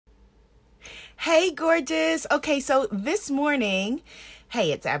Hey, gorgeous. Okay, so this morning,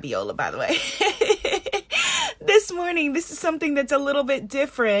 hey, it's Abiola, by the way. This morning, this is something that's a little bit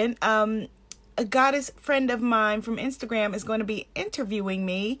different. A goddess friend of mine from Instagram is going to be interviewing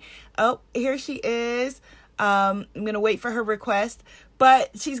me. Oh, here she is. I'm going to wait for her request,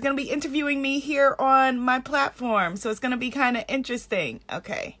 but she's going to be interviewing me here on my platform. So it's going to be kind of interesting.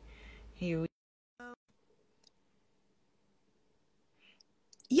 Okay, here we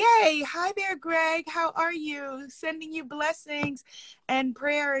Yay! Hi there, Greg. How are you? Sending you blessings and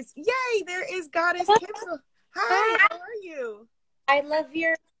prayers. Yay! There is Goddess Kimberly. Hi, Hi, how are you? I love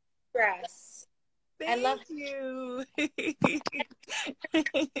your dress. I love. Thank you.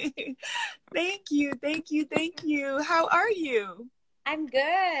 Thank you. Thank you. Thank you. How are you? I'm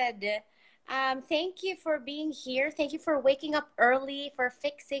good. Thank you for being here. Thank you for waking up early, for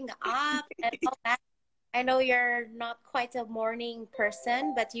fixing up and all that. I know you're not quite a morning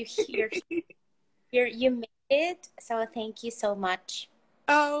person, but you made it. So thank you so much.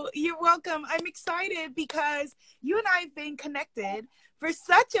 Oh, you're welcome. I'm excited because you and I have been connected for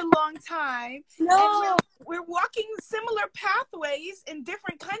such a long time, and we're No. we're walking similar pathways in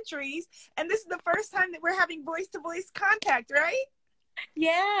different countries, and this is the first time that we're having voice to voice contact, right?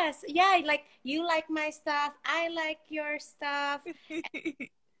 Yes. Yeah. Like you like my stuff. I like your stuff.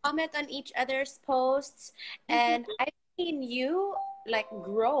 Comment on each other's posts, and I've seen you like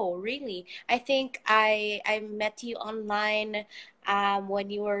grow really. I think I met you online when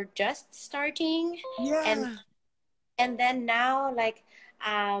you were just starting, and Yeah. then now like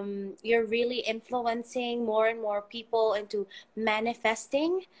you're really influencing more and more people into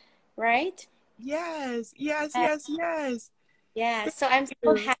manifesting, right? Yes, yes, Uh, yes, yes. yeah, Thank so I'm so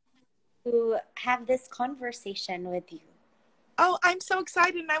you. happy to have this conversation with you. Oh, I'm so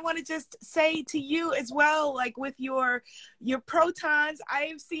excited, and I want to just say to you as well, like with your protons,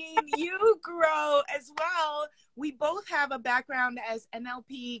 I've seen you grow as well. We both have a background as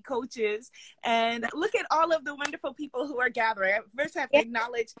NLP coaches, and look at all of the wonderful people who are gathering. First, I have to Yeah.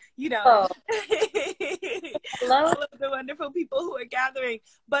 acknowledge, you know, Oh, hello. all of the wonderful people who are gathering.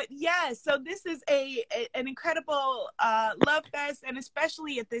 But yes, so this is an incredible love fest, and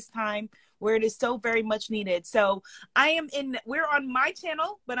especially at this time where it is so very much needed. So we're on my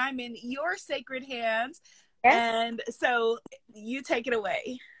channel, but I'm in your sacred hands. Yes. And so you take it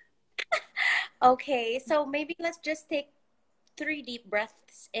away. Okay, so maybe let's just take three deep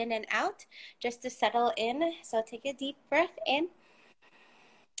breaths in and out just to settle in. So take a deep breath in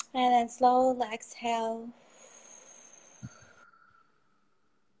and then slowly exhale.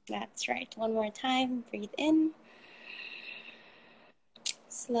 That's right. One more time. Breathe in.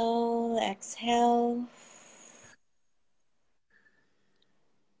 Slow exhale.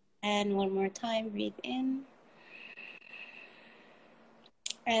 And one more time. Breathe in.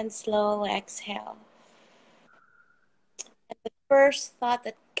 And slow exhale. The first thought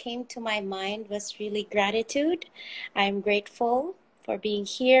that came to my mind was really gratitude. I'm grateful for being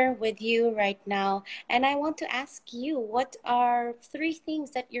here with you right now. And I want to ask you, what are three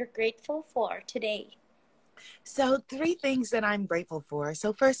things that you're grateful for today? So, three things that I'm grateful for.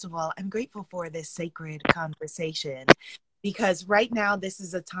 So, first of all, I'm grateful for this sacred conversation because right now, this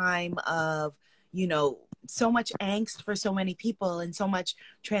is a time of, you know, so much angst for so many people and so much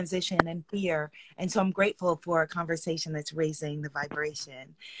transition and fear. And so I'm grateful for a conversation that's raising the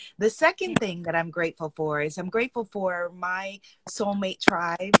vibration. The second thing that I'm grateful for is I'm grateful for my soulmate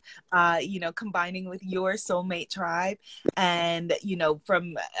tribe, combining with your soulmate tribe. And,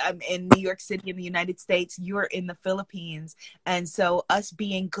 I'm in New York City in the United States, you're in the Philippines. And so us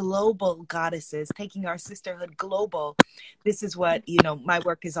being global goddesses, taking our sisterhood global, this is what, my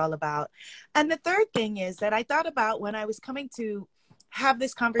work is all about. And the third thing is that I thought about when I was coming to have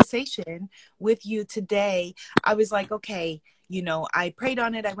this conversation with you today, I was like, okay, I prayed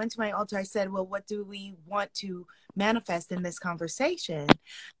on it. I went to my altar. I said, well, what do we want to manifest in this conversation?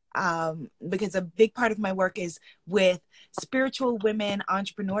 Because a big part of my work is with spiritual women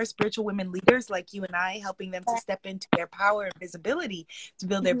entrepreneurs, spiritual women leaders like you and I, helping them to step into their power and visibility to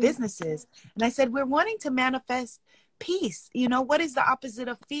build their Mhm. businesses. And I said, we're wanting to manifest peace. What is the opposite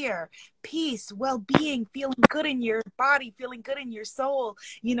of fear? Peace, well-being, feeling good in your body, feeling good in your soul,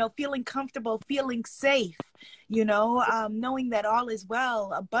 feeling comfortable, feeling safe, knowing that all is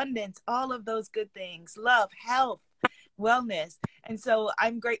well, abundance, all of those good things, love, health, wellness. And so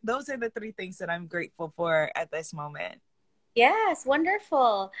I'm great. Those are the three things that I'm grateful for at this moment. Yes,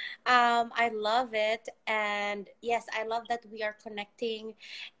 wonderful. I love it. And yes, I love that we are connecting.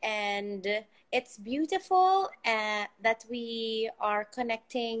 And it's beautiful that we are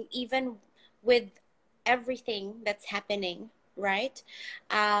connecting even with everything that's happening, right?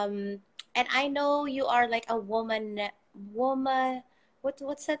 Um, And I know you are like a woman,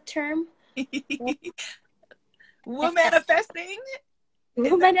 what's that term? We're manifesting. Is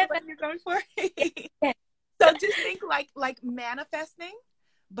that Woman. the one you're going for? So just think like manifesting,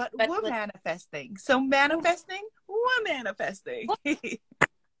 but But we're with manifesting. So manifesting, we're manifesting.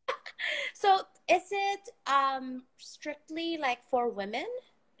 so is it strictly like for women?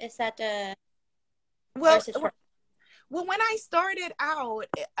 Is that or Well, is it for Well, when I started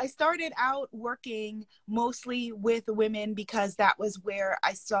out working mostly with women because that was where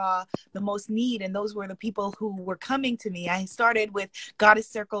I saw the most need, and those were the people who were coming to me. I started with goddess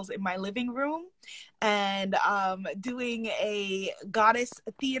circles in my living room and doing a goddess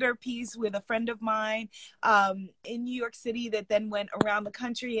theater piece with a friend of mine in New York City that then went around the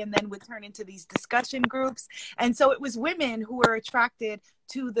country and then would turn into these discussion groups. And so it was women who were attracted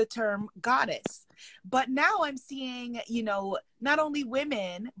to the term goddess. But now I'm seeing, not only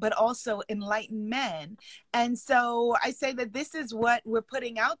women, but also enlightened men. And so I say that this is what we're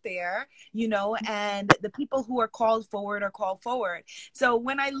putting out there, and the people who are called forward are called forward. So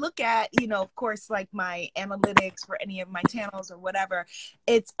when I look at, of course, like my analytics for any of my channels or whatever,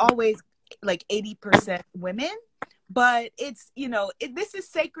 it's always like 80% women. But it's, this is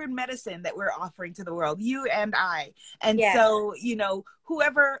sacred medicine that we're offering to the world, you and I. And yes. so,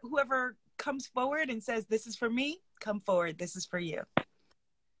 whoever comes forward and says, this is for me, come forward. This is for you.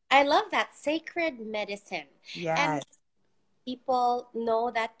 I love that, sacred medicine. Yes. And people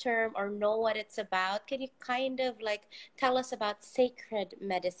know that term or know what it's about. Can you kind of like tell us about sacred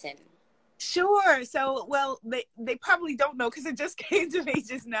medicine? Sure. So, well, they probably don't know because it just came to me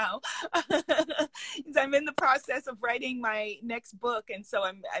just now. I'm in the process of writing my next book, and so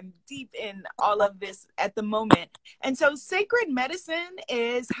I'm deep in all of this at the moment. And so, sacred medicine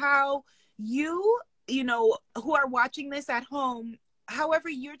is how you who are watching this at home, however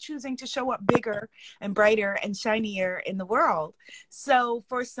you're choosing to show up bigger and brighter and shinier in the world. So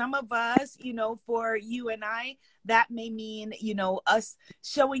for some of us, for you and I, that may mean, us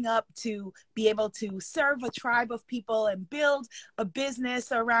showing up to be able to serve a tribe of people and build a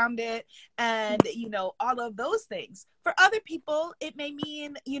business around it and, all of those things. For other people, it may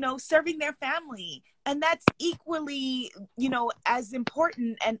mean, serving their family. And that's equally, as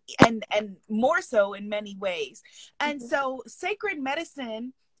important and more so in many ways. And so sacred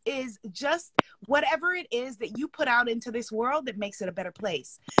medicine is just whatever it is that you put out into this world that makes it a better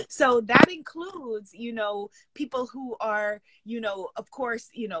place. So that includes, people who are, of course,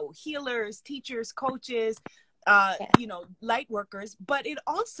 healers, teachers, coaches, light workers, but it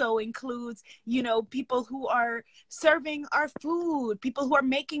also includes, people who are serving our food, people who are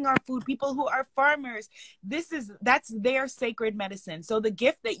making our food, people who are farmers. That's their sacred medicine. So the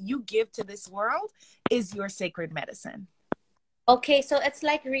gift that you give to this world is your sacred medicine. Okay, so it's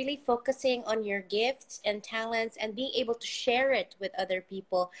like really focusing on your gifts and talents and being able to share it with other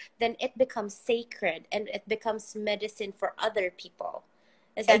people. Then it becomes sacred and it becomes medicine for other people.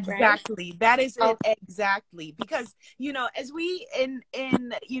 Is that exactly right? That is it. Exactly. Because as we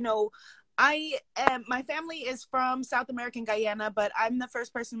I am, my family is from South American Guyana, but I'm the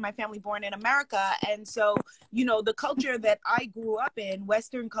first person in my family born in America. And so, the culture that I grew up in,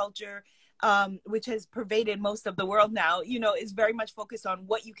 Western culture, which has pervaded most of the world now, is very much focused on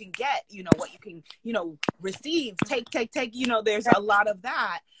what you can get, what you can, receive, take, there's a lot of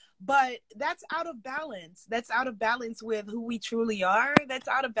that. But that's out of balance. That's out of balance with who we truly are. That's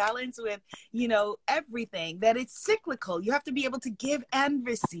out of balance with, everything, that it's cyclical. You have to be able to give and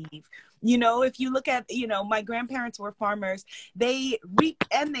receive. If you look at, my grandparents were farmers, they reap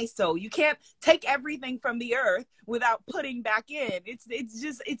and they sow. You can't take everything from the earth without putting back in.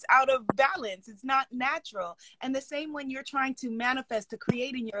 It's out of balance. It's not natural. And the same when you're trying to manifest, to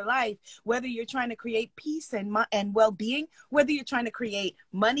create in your life, whether you're trying to create peace and well-being, whether you're trying to create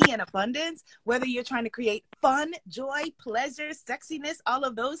money and abundance, whether you're trying to create fun, joy, pleasure, sexiness, all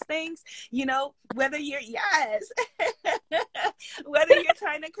of those things, whether you're, yes, whether you're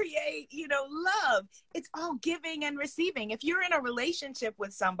trying to create, love, it's all giving and receiving. If you're in a relationship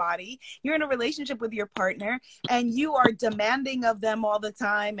with somebody, you're in a relationship with your partner, and you are demanding of them all the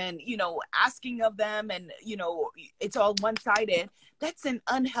time and, asking of them, and, it's all one-sided, that's an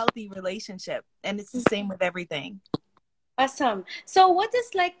unhealthy relationship. And it's the same with everything. Awesome. So what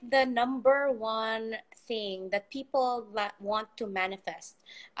is like the number one thing that people want to manifest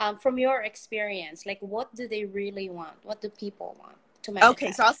from your experience? Like, what do they really want? What do people want to manifest?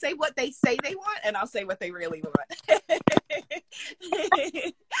 Okay, so I'll say what they say they want, and I'll say what they really want.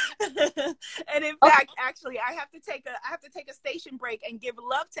 And in fact, actually, I have to take a station break and give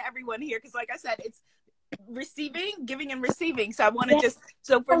love to everyone here, because like I said, receiving, giving and receiving. So I want to Yes. just,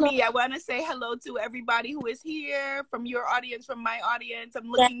 so for Hello. me, I want to say hello to everybody who is here, from your audience, from my audience. I'm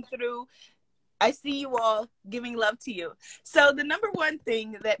Yes. looking through. I see you all, giving love to you. So the number one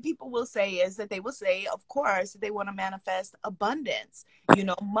thing that people will say is that they will say, of course, they want to manifest abundance,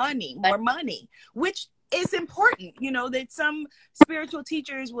 money, more money, which is important. That some spiritual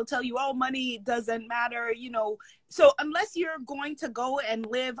teachers will tell you, oh, money doesn't matter, So unless you're going to go and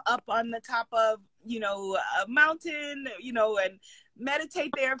live up on the top of, a mountain, and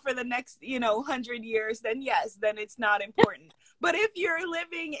meditate there for the next, 100 years, then yes, then it's not important. But if you're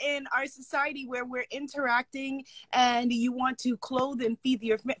living in our society where we're interacting and you want to clothe and feed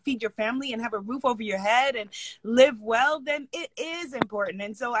your family and have a roof over your head and live well, then it is important.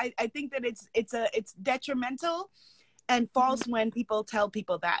 And so I think that it's detrimental and false when people tell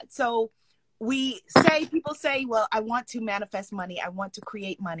people that. So people say, well, I want to manifest money. I want to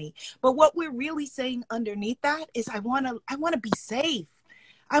create money. But what we're really saying underneath that is I want to be safe.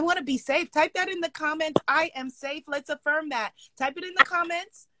 I want to be safe. Type that in the comments. I am safe. Let's affirm that. Type it in the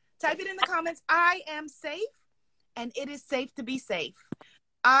comments. Type it in the comments. I am safe and it is safe to be safe.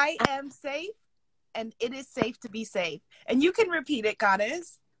 I am safe and it is safe to be safe. And you can repeat it,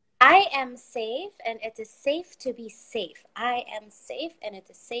 Goddess. I am safe and it is safe to be safe. I am safe and it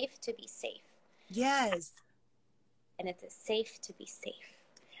is safe to be safe. Yes. And it is safe to be safe.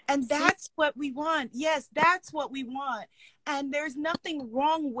 And that's what we want. Yes, that's what we want. And there's nothing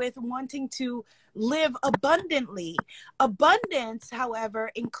wrong with wanting to live abundantly. Abundance,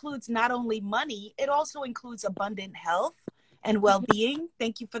 however, includes not only money, it also includes abundant health and well-being.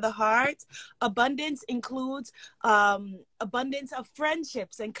 Thank you for the hearts. Abundance includes abundance of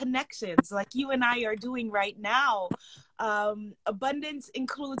friendships and connections like you and I are doing right now. Abundance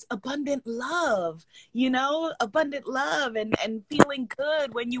includes abundant love, abundant love and feeling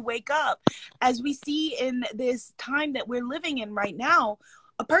good when you wake up. As we see in this time that we're living in right now,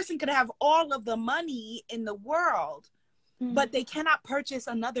 a person could have all of the money in the world, but they cannot purchase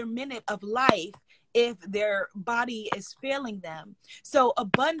another minute of life if their body is failing them. So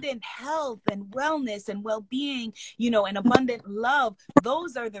abundant health and wellness and well-being, and abundant love,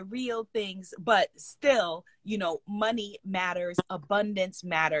 those are the real things. But still, money matters, abundance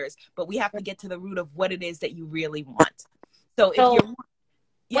matters, but we have to get to the root of what it is that you really want. So if you're,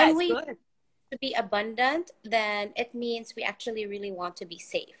 yes, when we good. To be abundant, then it means we actually really want to be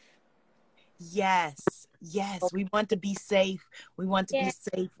safe. Yes, we want to be safe. We want to be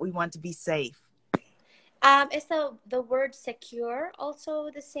safe. We want to be safe. Is the word secure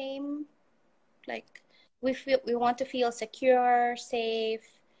also the same? Like we want to feel secure, safe.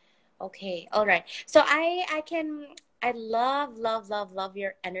 Okay, all right. So I love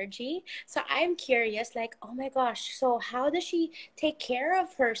your energy. So I'm curious, like, oh my gosh, so how does she take care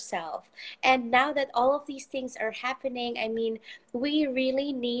of herself? And now that all of these things are happening, I mean, we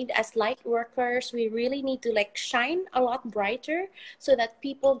really need, as light workers, we really need to like shine a lot brighter so that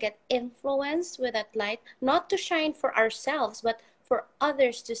people get influenced with that light, not to shine for ourselves, but for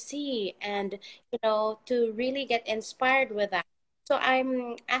others to see and, to really get inspired with that. So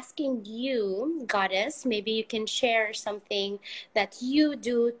I'm asking you, Goddess, maybe you can share something that you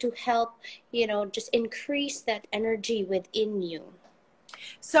do to help, just increase that energy within you.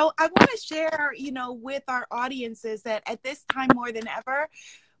 So I want to share, with our audiences that at this time more than ever,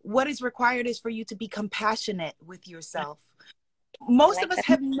 what is required is for you to be compassionate with yourself. Most of us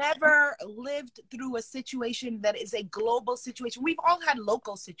have never lived through a situation that is a global situation. We've all had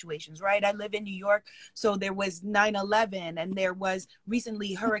local situations, right? I live in New York, so there was 9/11 and there was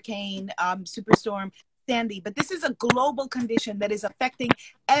recently Hurricane Superstorm Sandy. But this is a global condition that is affecting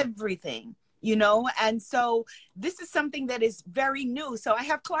everything, and so this is something that is very new. So I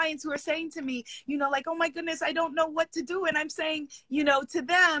have clients who are saying to me, like, oh my goodness, I don't know what to do. And I'm saying, to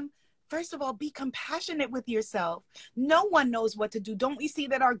them, first of all, be compassionate with yourself. No one knows what to do. Don't we see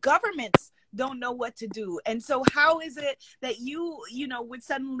that our governments don't know what to do? And so how is it that you would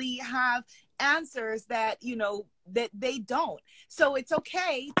suddenly have answers that, that they don't? So it's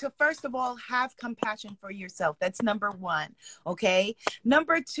okay to, first of all, have compassion for yourself. That's number one. Okay.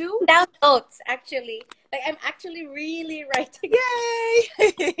 Number two. Down notes, actually. Like I'm actually really writing.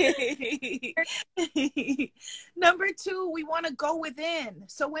 Yay! Number two, we want to go within.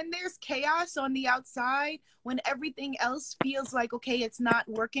 So when there's chaos on the outside, when everything else feels like, okay, it's not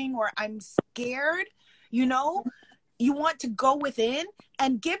working or I'm scared, you want to go within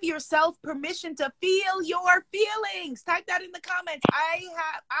and give yourself permission to feel your feelings. Type that in the comments. I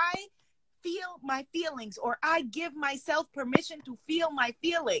feel my feelings, or I give myself permission to feel my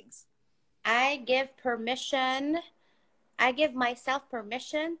feelings. I give permission I give myself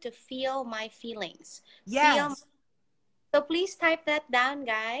permission to feel my feelings. Feel. Yes. So please type that down,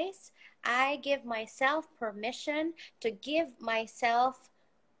 guys. I give myself permission to give myself.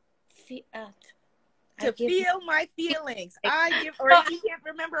 I To give. feel my feelings. I give, or So if you can't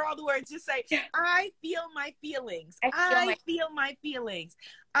remember all the words, just say, I feel my feelings. I feel I my. feel my feelings.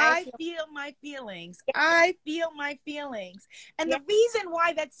 I I feel. feel my feelings. Yeah, I feel my feelings. And yeah. the reason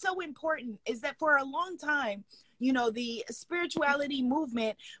why that's so important is that for a long time, the spirituality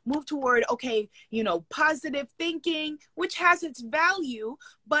movement moved toward, okay, positive thinking, which has its value,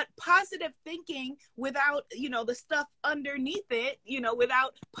 but positive thinking without, the stuff underneath it,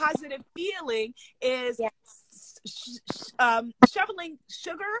 without positive feeling is Yeah. shoveling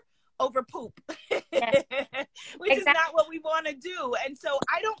sugar over poop, Yeah, which is exactly. not what we want to do. And so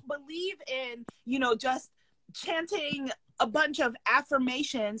I don't believe in, just chanting a bunch of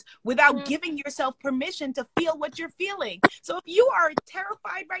affirmations without Mm, giving yourself permission to feel what you're feeling. So if you are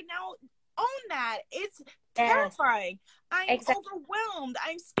terrified right now, own that. It's yes, terrifying. I'm exactly. overwhelmed.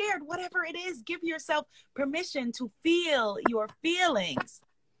 I'm scared. Whatever it is, give yourself permission to feel your feelings.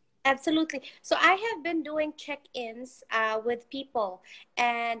 Absolutely. So I have been doing check-ins with people,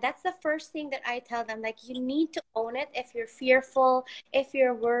 and that's the first thing that I tell them. Like, you need to own it if you're fearful, if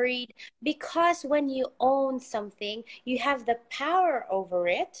you're worried, because when you own something, you have the power over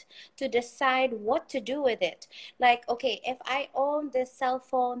it to decide what to do with it. Like, okay, if I own this cell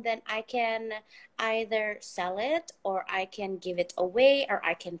phone, then I can either sell it, or I can give it away, or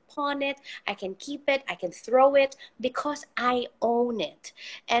I can pawn it, I can keep it, I can throw it, because I own it.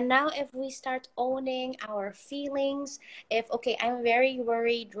 And now, if we start owning our feelings, if, okay, I'm very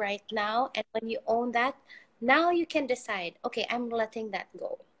worried right now, and when you own that, now you can decide, okay, I'm letting that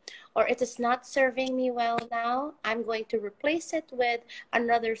go. Or it is not serving me well now, I'm going to replace it with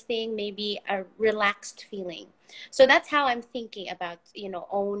another thing, maybe a relaxed feeling. So that's how I'm thinking about,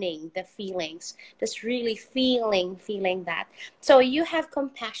 owning the feelings, just really feeling that. So you have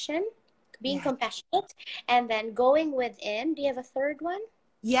compassion, being Yeah. compassionate, and then going within. Do you have a third one?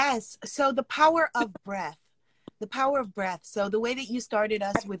 Yes. So the power of breath. The power of breath. So the way that you started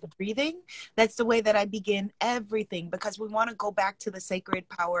us with breathing, that's the way that I begin everything, because we want to go back to the sacred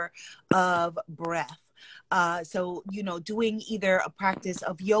power of breath. So, doing either a practice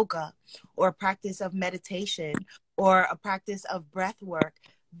of yoga or a practice of meditation or a practice of breath work,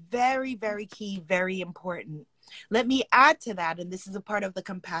 very, very key, very important. Let me add to that, and this is a part of the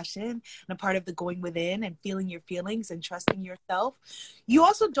compassion and a part of the going within and feeling your feelings and trusting yourself. You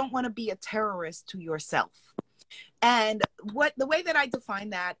also don't want to be a terrorist to yourself. And the way that I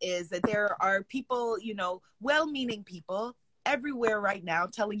define that is that there are people, well-meaning people everywhere right now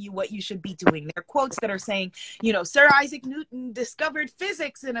telling you what you should be doing. There are quotes that are saying, Sir Isaac Newton discovered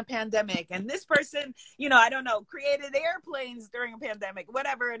physics in a pandemic, and this person, I don't know, created airplanes during a pandemic,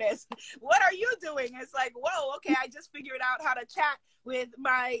 whatever it is. What are you doing? It's like, whoa, okay, I just figured out how to chat with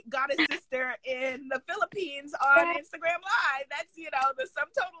my goddess sister in the Philippines on Right. Instagram Live. That's, the sum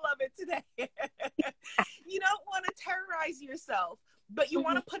total of it today. You don't want to terrorize yourself, but you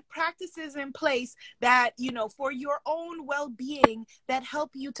want Mhm. to put practices in place that, for your own well-being, that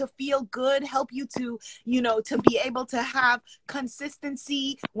help you to feel good, help you to, to be able to have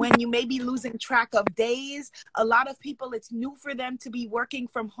consistency when you may be losing track of days. A lot of people, it's new for them to be working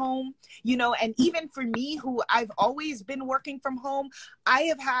from home, and even for me, who I've always been working from home, I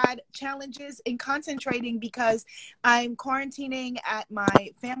have had challenges in concentrating because I'm quarantining at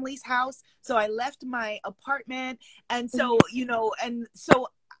my family's house. So I left my apartment. And so, Mhm. and so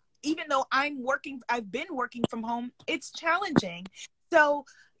even though I've been working from home, it's challenging. So,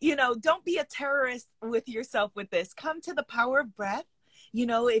 don't be a terrorist with yourself with this. Come to the power of breath.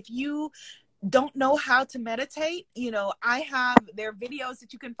 If you don't know how to meditate, there are videos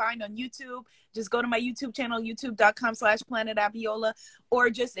that you can find on YouTube. Just go to my YouTube channel, youtube.com/Planet Abiola,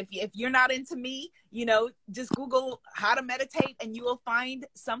 or just if you're not into me, just Google how to meditate and you will find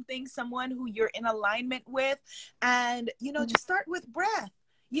someone who you're in alignment with. And, just start with breath.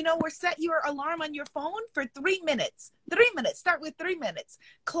 Or set your alarm on your phone for 3 minutes. 3 minutes. Start with 3 minutes.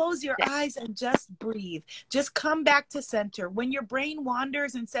 Close your eyes and just breathe. Just come back to center. When your brain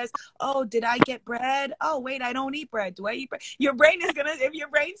wanders and says, oh, did I get bread? Oh, wait, I don't eat bread. Do I eat bread? Your brain is gonna, if your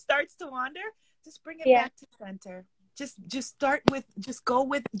brain starts to wander, just bring it Yeah. back to center. Just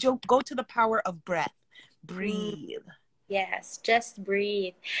go to the power of breath. Mm, Breathe. yes, just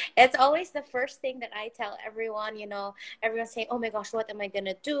breathe. It's always the first thing that I tell everyone, everyone's saying, oh my gosh, what am I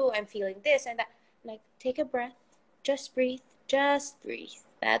gonna do? I'm feeling this and that. Like, take a breath, just breathe, just breathe.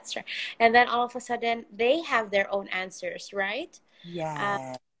 That's right. And then all of a sudden, they have their own answers, right? Uh,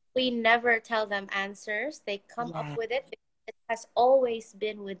 Yeah. we never tell them answers. They come up Yeah. with it. has always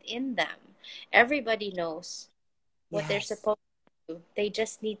been within them. Everybody knows what they're Yes. supposed to do. They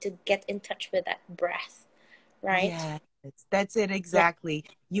just need to get in touch with that breath, right? Yes, that's it Yeah. exactly.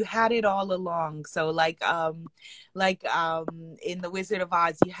 You had it all along. So in The Wizard of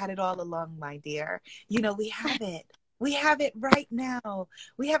Oz, you had it all along, my dear. You know, we have it. We have it right now.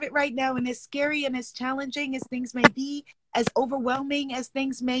 We have it right now. And as scary and as challenging as things may be, as overwhelming as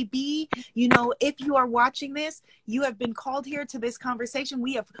things may be, you know, if you are watching this, you have been called here to this conversation.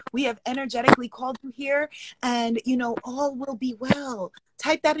 We have energetically called you here, and you know, all will be well.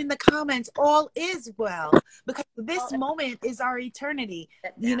 Type that in the comments. All is well, because this All moment is our eternity.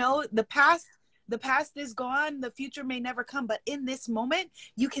 that You down. know, the past is gone, the future may never come, but in this moment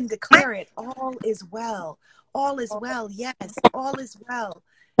you can declare it. All is well. All is well. Yes, all is well.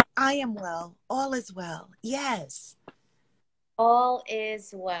 I am well. All is well. Yes. All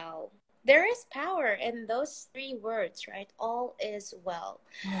is well. There is power in those three words, right? All is well.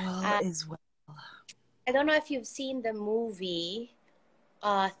 All Uh, is well. I don't know if you've seen the movie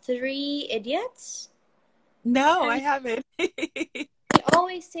Three Idiots. No, Have I you, haven't. they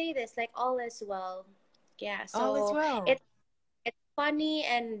always say this, like all is well. Yeah, All is so well. it's funny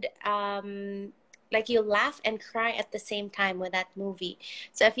and like you laugh and cry at the same time with that movie.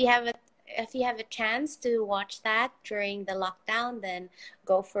 So if you have a chance to watch that during the lockdown, then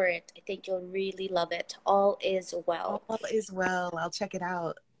go for it. I think you'll really love it. All is well. All is well. I'll check it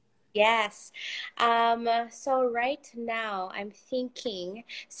out. Yes. So right now, I'm thinking,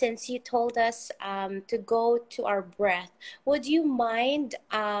 since you told us to go to our breath, would you mind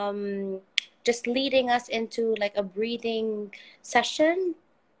just leading us into like a breathing session?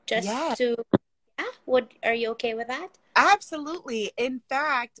 Just Yeah. to, yeah, are you okay with that? Absolutely. In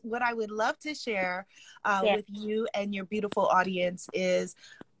fact, what I would love to share Yeah, with you and your beautiful audience is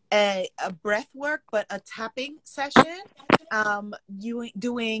a breath work, but a tapping session. You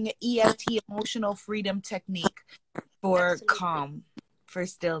doing EFT, emotional freedom technique, for absolutely. calm, for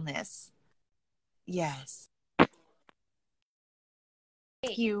stillness. Yes.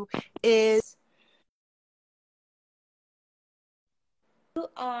 You is You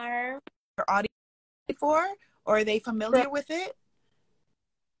are, your audience before, or are they familiar with it?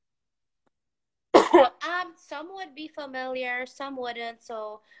 some would be familiar, some wouldn't.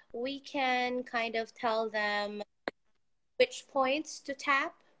 So we can kind of tell them which points to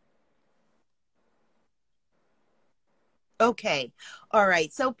tap. Okay. All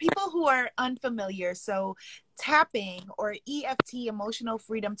right. So people who are unfamiliar, so tapping or EFT, emotional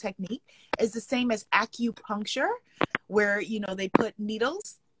freedom technique, is the same as acupuncture, where, you know, they put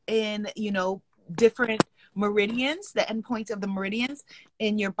needles in, you know, different meridians, the endpoints of the meridians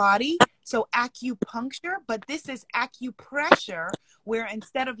in your body. So acupuncture, but this is acupressure, where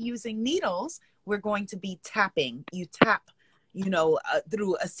instead of using needles, we're going to be tapping. You tap, you know,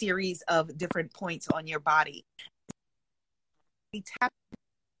 through a series of different points on your body. We tap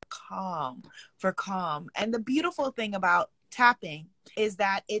calm, for calm. And the beautiful thing about tapping is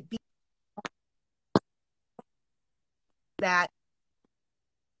that it be that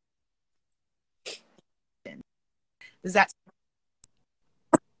does that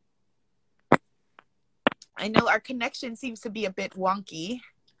I know our connection seems to be a bit wonky.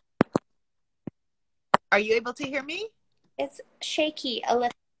 Are you able to hear me? It's shaky a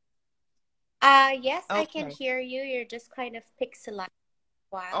little. Yes, I can Okay. hear you. You're just kind of pixelized a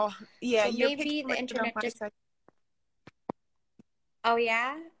while. Oh, yeah, So you're maybe the pixelated on internet my just, side. oh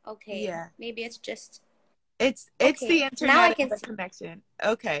yeah? Okay. Yeah. Maybe it's just, It's the okay. Now I internet and can the see. connection.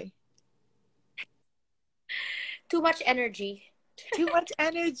 Okay. Too much energy. Too much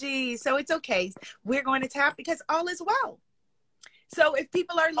energy. So it's okay. We're going to tap because all is well. So if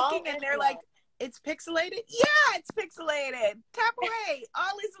people are All looking and is they're like, well. it's pixelated, yeah, it's pixelated. Tap away.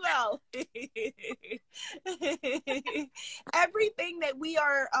 All is well. Everything that we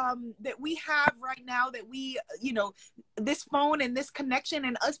have right now, that we, you know, this phone and this connection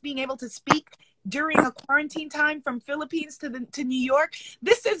and us being able to speak during a quarantine time from Philippines to New York,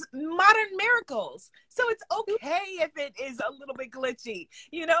 this is modern miracles. So it's okay if it is a little bit glitchy.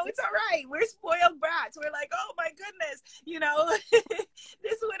 You know, it's all right. We're spoiled brats. We're like, oh my goodness, you know,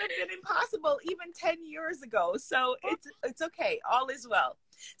 this would have been impossible even 10 years ago. So it's okay. All is well.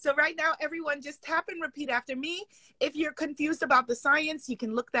 So right now, everyone just tap and repeat after me. If you're confused about the science, you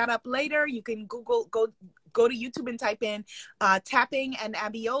can look that up later. You can go to YouTube and type in tapping and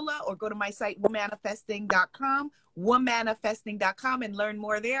Abiola, or go to my site, womanifesting.com, womanifesting.com, and learn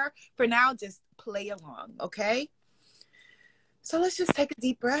more there. For now, just play along, okay? So let's just take a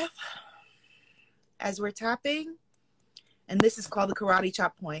deep breath as we're tapping. And this is called the karate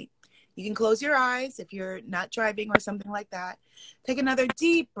chop point. You can close your eyes if you're not driving or something like that. Take another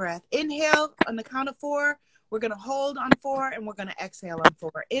deep breath. Inhale on the count of 4. We're going to hold on 4 and we're going to exhale on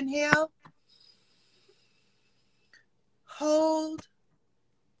 4. Inhale. Hold.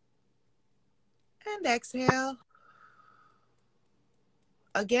 And exhale.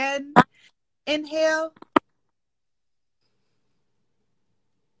 Again. Inhale.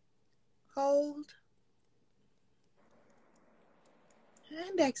 Hold.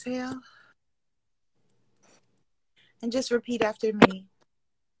 And exhale. And just repeat after me.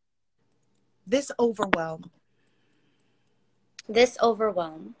 This overwhelm. This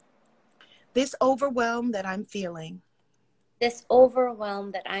overwhelm. This overwhelm that I'm feeling. This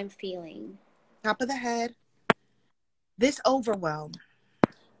overwhelm that I'm feeling. Top of the head. This overwhelm.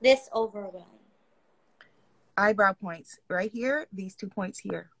 This overwhelm. Eyebrow points right here. These 2 points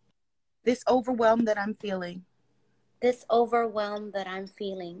here. This overwhelm that I'm feeling. This overwhelm that I'm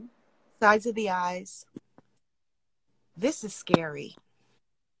feeling. Sides of the eyes. This is scary.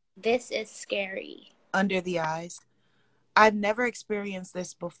 This is scary. Under the eyes. I've never experienced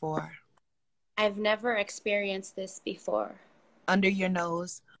this before. I've never experienced this before. Under your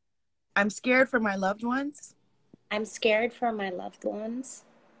nose. I'm scared for my loved ones. I'm scared for my loved ones.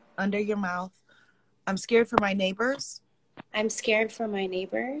 Under your mouth. I'm scared for my neighbors. I'm scared for my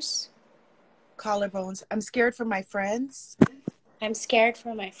neighbors. Collarbones. I'm scared for my friends. I'm scared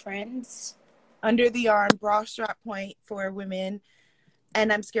for my friends. Under the arm, bra strap point for women.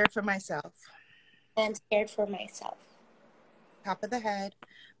 And I'm scared for myself. I'm scared for myself. Top of the head.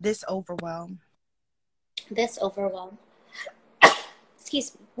 This overwhelm. This overwhelm.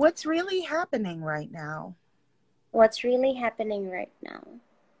 Excuse me. What's really happening right now? What's really happening right now?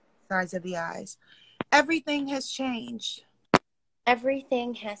 Sides of the eyes. Everything has changed.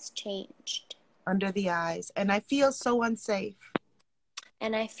 Everything has changed. Under the eyes. And I feel so unsafe.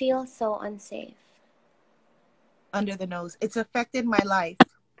 And I feel so unsafe. Under the nose. It's affected my life.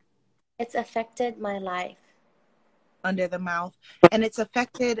 It's affected my life. Under the mouth. And it's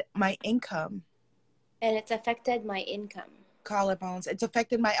affected my income. And it's affected my income. Collarbones. It's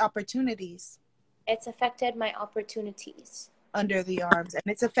affected my opportunities. It's affected my opportunities. Under the arms. And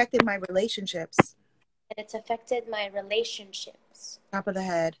it's affected my relationships. And it's affected my relationships. Top of the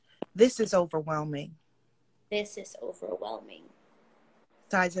head. This is overwhelming. This is overwhelming.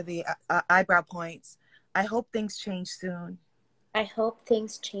 Sides of the eyebrow points. I hope things change soon. I hope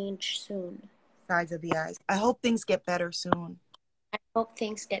things change soon. Sides of the eyes. I hope things get better soon. I hope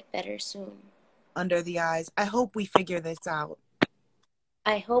things get better soon. Under the eyes. I hope we figure this out.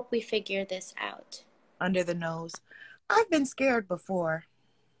 I hope we figure this out. Under the nose. I've been scared before.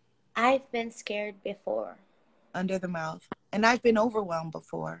 I've been scared before. Under the mouth. And I've been overwhelmed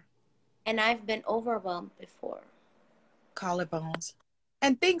before. And I've been overwhelmed before. Collarbones.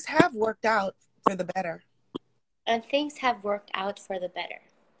 And things have worked out for the better. And things have worked out for the better.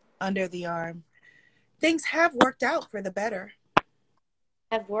 Under the arm. Things have worked out for the better.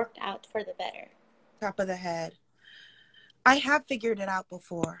 Have worked out for the better. Top of the head. I have figured it out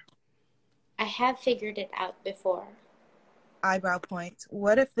before. I have figured it out before. Eyebrow points.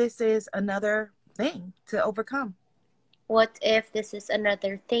 What if this is another thing to overcome? What if this is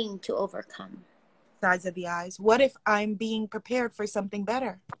another thing to overcome? Sides of the eyes. What if I'm being prepared for something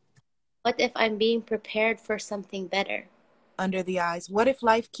better? What if I'm being prepared for something better? Under the eyes. What if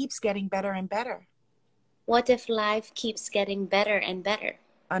life keeps getting better and better? What if life keeps getting better and better?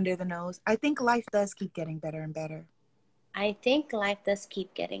 Under the nose. I think life does keep getting better and better. I think life does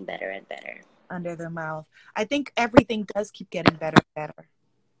keep getting better and better. Under the mouth. I think everything does keep getting better and better.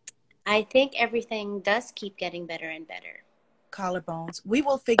 I think everything does keep getting better and better. Collarbones. We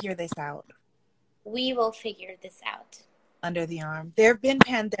will figure this out. We will figure this out. Under the arm. There have been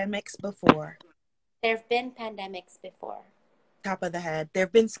pandemics before. There have been pandemics before. Top of the head. There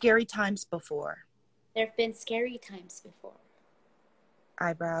have been scary times before. There have been scary times before.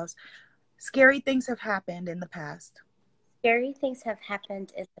 Eyebrows. Scary things have happened in the past. Scary things have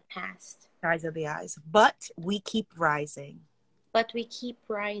happened in the past. Sides of the eyes. But we keep rising. But we keep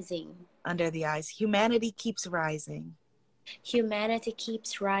rising. Under the eyes. Humanity keeps rising. Humanity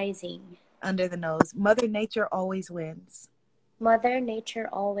keeps rising. Under the nose. Mother Nature always wins. Mother Nature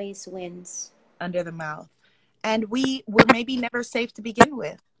always wins. Under the mouth. And we were maybe never safe to begin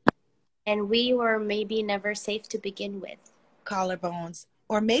with. And we were maybe never safe to begin with. Collarbones.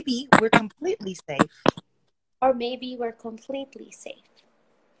 Or maybe we're completely safe. Or maybe we're completely safe.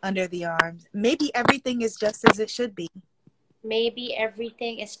 Under the arms. Maybe everything is just as it should be. Maybe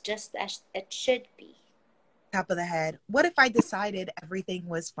everything is just as it should be. Top of the head. What if I decided everything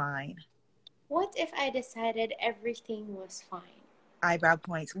was fine? What if I decided everything was fine? Eyebrow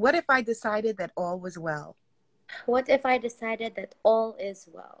points. What if I decided that all was well? What if I decided that all is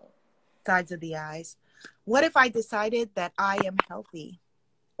well? Sides of the eyes. What if I decided that I am healthy?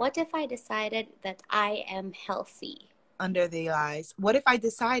 What if I decided that I am healthy? Under the eyes. What if I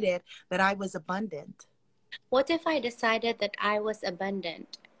decided that I was abundant? What if I decided that I was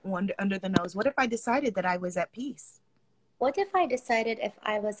abundant? Under the nose. What if I decided that I was at peace? What if I decided if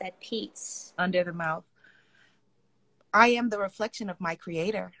I was at peace? Under the mouth. I am the reflection of my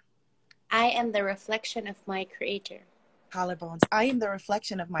creator. I am the reflection of my creator. Collarbones. I am the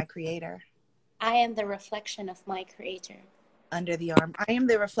reflection of my creator. I am the reflection of my creator. Under the arm. I am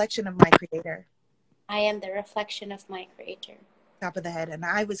the reflection of my creator. I am the reflection of my creator. Top of the head. And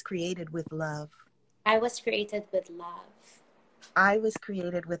I was created with love. I was created with love. I was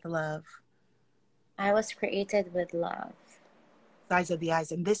created with love. I was created with love. Sides of the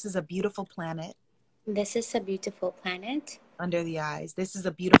eyes. And this is a beautiful planet. This is a beautiful planet. Under the eyes. This is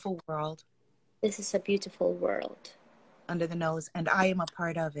a beautiful world. This is a beautiful world. Under the nose. And I am a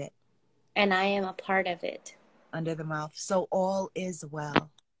part of it. And I am a part of it. Under the mouth. So all is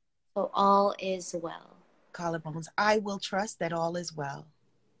well. So all is well. Collarbones. I will trust that all is well.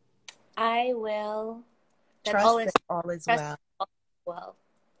 I will Trust that all is well. well.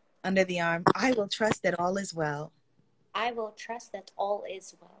 Under the arm. I will trust that all is well. I will trust that all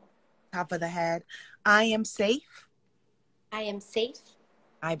is well. Top of the head. I am safe. I am safe.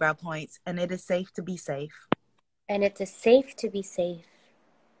 Eyebrow points. And it is safe to be safe. And it is safe to be safe.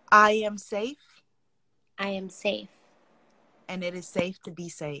 I am safe. I am safe. And it is safe to be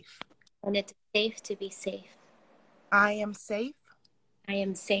safe. And it is safe to be safe. I am safe. I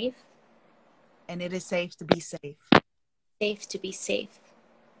am safe. And it is safe to be safe. Safe to be safe.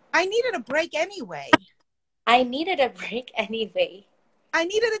 I needed a break anyway. I needed a break anyway. I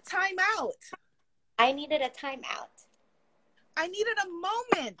needed a time out. I needed a time out. I needed a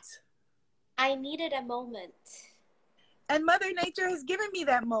moment. I needed a moment. And Mother Nature has given me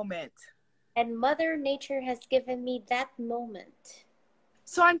that moment. And Mother Nature has given me that moment.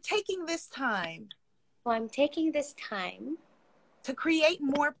 So I'm taking this time. So I'm taking this time to create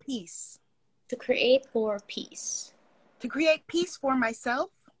more peace. To create more peace. To create peace for myself.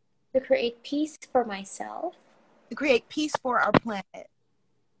 To create peace for myself. To create peace for our planet.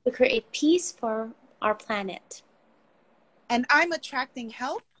 To create peace for our planet. And I'm attracting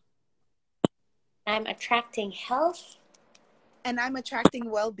health. I'm attracting health. And I'm attracting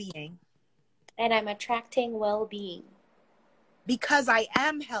well-being. And I'm attracting well-being. Because I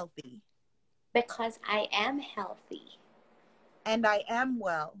am healthy. Because I am healthy. And I am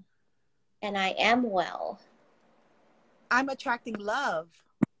well. And I am well. I'm attracting love.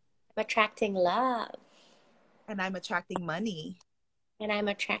 I'm attracting love. And I'm attracting money. And I'm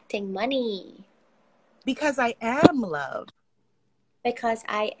attracting money. Because I am love. Because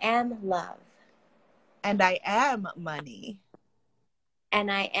I am love. And I am money.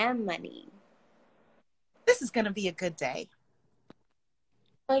 And I am money. This is going to be a good day.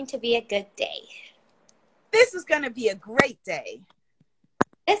 Going to be a good day. This is going to be a great day.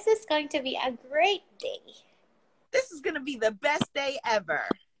 This is going to be a great day. This is going to be the best day ever.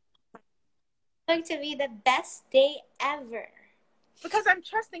 Going to be the best day ever. Because I'm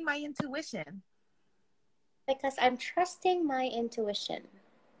trusting my intuition. Because I'm trusting my intuition.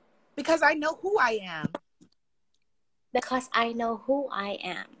 Because I know who I am. Because I know who I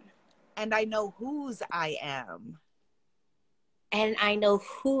am. And I know whose I am. And I know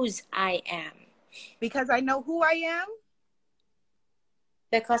whose I am. Because I know who I am.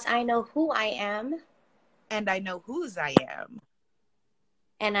 Because I know who I am. And I know whose I am.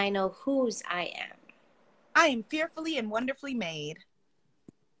 And I know whose I am. I am fearfully and wonderfully made.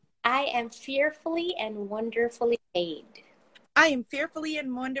 I am fearfully and wonderfully made. I am fearfully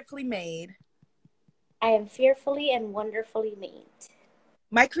and wonderfully made. I am fearfully and wonderfully made.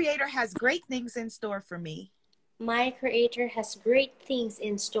 My Creator has great things in store for me. My Creator has great things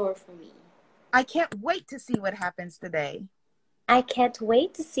in store for me. I can't wait to see what happens today. I can't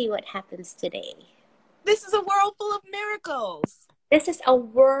wait to see what happens today. This is a world full of miracles. This is a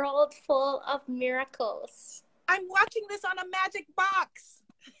world full of miracles. I'm watching this on a magic box.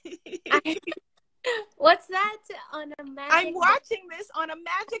 What's that? On a magic I'm watching this on a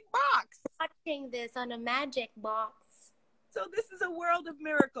magic box. Watching this on a magic box. So this is a world of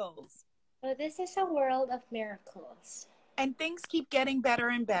miracles. So this is a world of miracles. And things keep getting better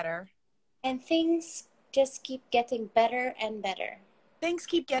and better. And things just keep getting better and better. Things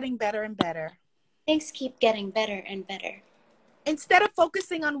keep getting better and better. Things keep getting better and better. Instead of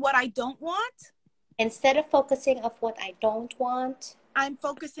focusing on what I don't want, instead of focusing on what I don't want, I'm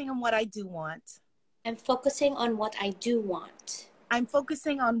focusing on what I do want. I'm focusing on what I do want. I'm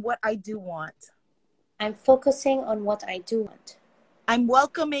focusing on what I do want. I'm focusing on what I do want. I'm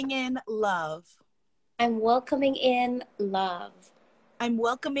welcoming in love. I'm welcoming in love. I'm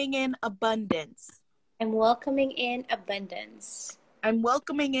welcoming in abundance. I'm welcoming in abundance. I'm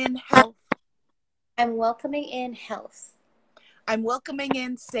welcoming in health. I'm welcoming in health. I'm welcoming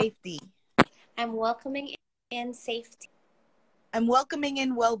in safety. I'm welcoming in safety. I'm welcoming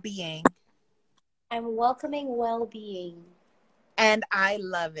in well-being. I'm welcoming well-being. And I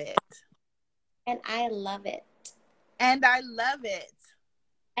love it. And I love it. And I love it.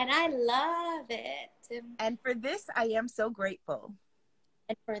 And I love it. And for this, I am so grateful.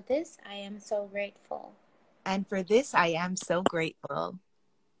 And for this, I am so grateful. And for this, I am so grateful.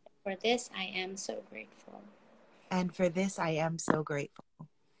 For this, I am so grateful. And for this, I am so grateful.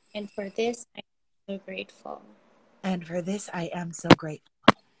 And for this, I am so grateful. And for this, I am so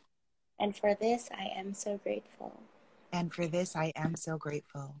grateful. And for this, I am so grateful. And for this, I am so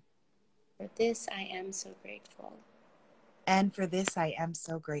grateful. For this, I am so grateful. And for this, I am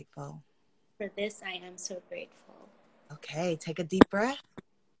so grateful. For this, I am so grateful. Okay, take a deep breath.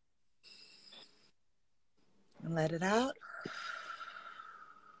 And let it out.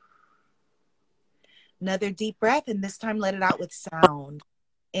 Another deep breath, and this time let it out with sound.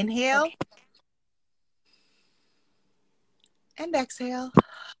 Inhale. Okay. And exhale.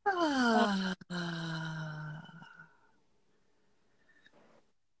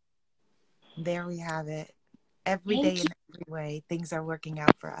 There we have it. Every day in every way, things are working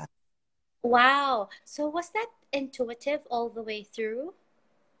out for us. Wow. So was that intuitive all the way through?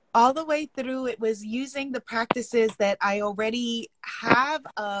 All the way through, it was using the practices that I already have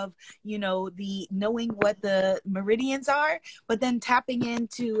of, the knowing what the meridians are, but then tapping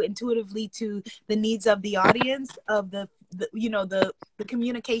into intuitively to the needs of the audience, of the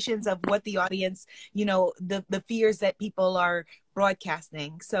communications of what the audience, the fears that people are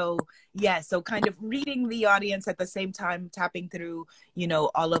broadcasting. So so kind of reading the audience at the same time, tapping through,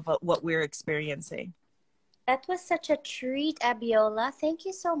 all of what we're experiencing. That was such a treat, Abiola. Thank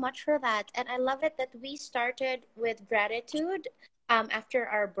you so much for that. And I love it that we started with gratitude after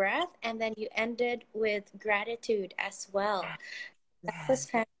our breath, and then you ended with gratitude as well. That was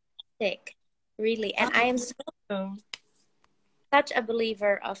fantastic, really. And I am such a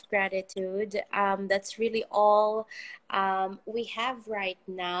believer of gratitude. That's really all we have right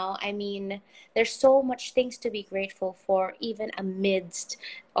now. I mean, there's so much things to be grateful for, even amidst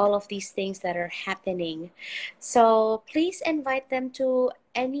all of these things that are happening. So please invite them to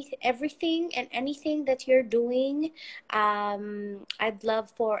everything and anything that you're doing. I'd love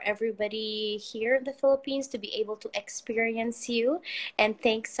for everybody here in the Philippines to be able to experience you. And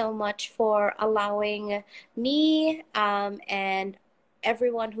thanks so much for allowing me and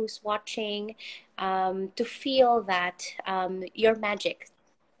everyone who's watching to feel that your magic.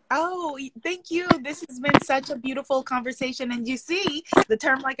 Oh, thank you. This has been such a beautiful conversation. And you see the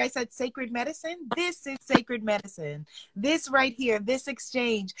term, like I said, sacred medicine. This is sacred medicine. This right here, this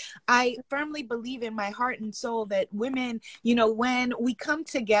exchange. I firmly believe in my heart and soul that women, when we come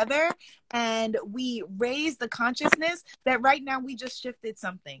together and we raise the consciousness, that right now we just shifted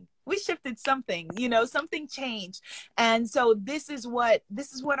something. We shifted something, something changed. And so this is what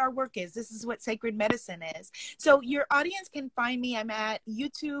our work is. This is what sacred medicine is. So your audience can find me. I'm at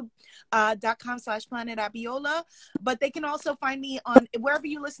youtube.com/Planet Abiola, but they can also find me on wherever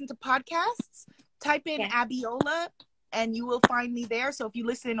you listen to podcasts. Type in Abiola and you will find me there. So if you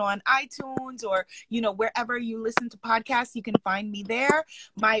listen on iTunes or, wherever you listen to podcasts, you can find me there.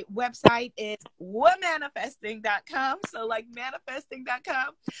 My website is womanifesting.com. So like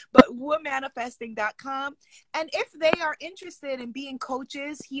manifesting.com, but womanifesting.com. And if they are interested in being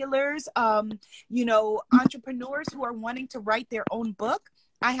coaches, healers, entrepreneurs who are wanting to write their own book,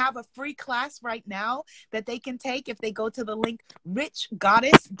 I have a free class right now that they can take if they go to the link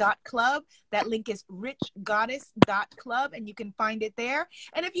richgoddess.club. That link is richgoddess.club, and you can find it there.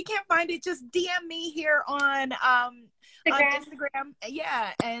 And if you can't find it, just DM me here on Instagram.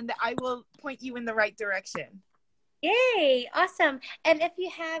 Yeah, and I will point you in the right direction. Yay, awesome. And if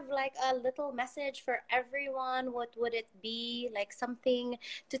you have like a little message for everyone, what would it be? Like something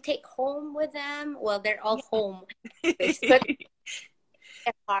to take home with them? Well, they're all home.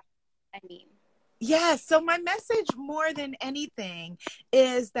 But I mean, Yes. So my message more than anything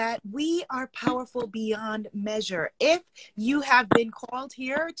is that we are powerful beyond measure. If you have been called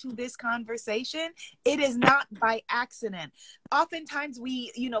here to this conversation, it is not by accident. Oftentimes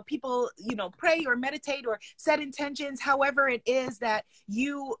we, people, pray or meditate or set intentions, however it is that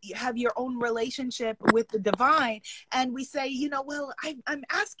you have your own relationship with the divine. And we say, well, I'm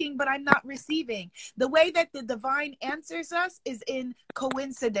asking, but I'm not receiving. The way that the divine answers us is in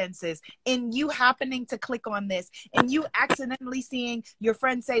coincidences, in you happening to click on this, and you accidentally seeing your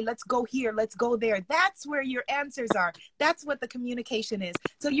friend say, let's go here, let's go there. That's where your answers are. That's what the communication is.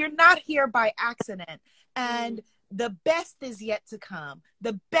 So you're not here by accident. And the best is yet to come.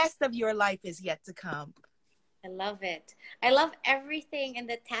 The best of your life is yet to come. I love it. I love everything and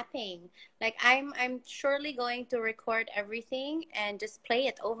the tapping. Like I'm surely going to record everything and just play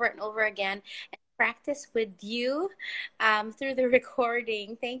it over and over again, practice with you through the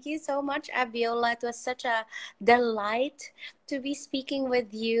recording. Thank you so much, Abiola. It was such a delight to be speaking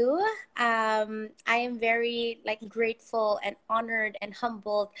with you. I am very grateful and honored and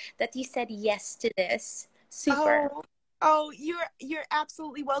humbled that you said yes to this. Super. Oh, you're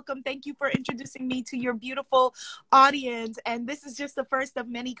absolutely welcome. Thank you for introducing me to your beautiful audience. And this is just the first of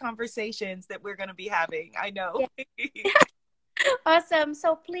many conversations that we're going to be having. I know. Yeah. Awesome.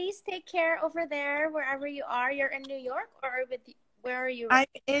 So please take care over there, wherever you are. You're in New York, or where are you? I'm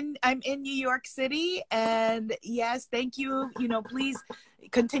in New York City, and yes, thank you. Please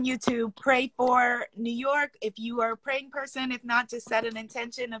continue to pray for New York if you are a praying person. If not, just set an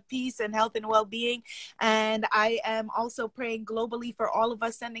intention of peace and health and well-being. And I am also praying globally for all of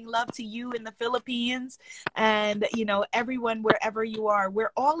us, sending love to you in the Philippines, and everyone wherever you are.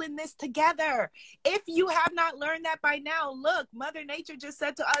 We're all in this together. If you have not learned that by now, look, Mother Nature just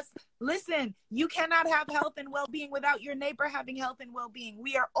said to us, listen, you cannot have health and well-being without your neighbor having health and well-being.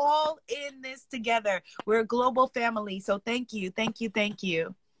 We are all in this together. We're a global family. So thank you. Thank you. Thank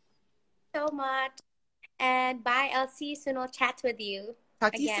you. So much. And bye. I'll see you soon. I'll chat with you.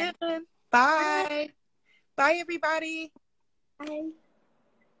 Talk to you soon. Bye. Bye, everybody. Bye.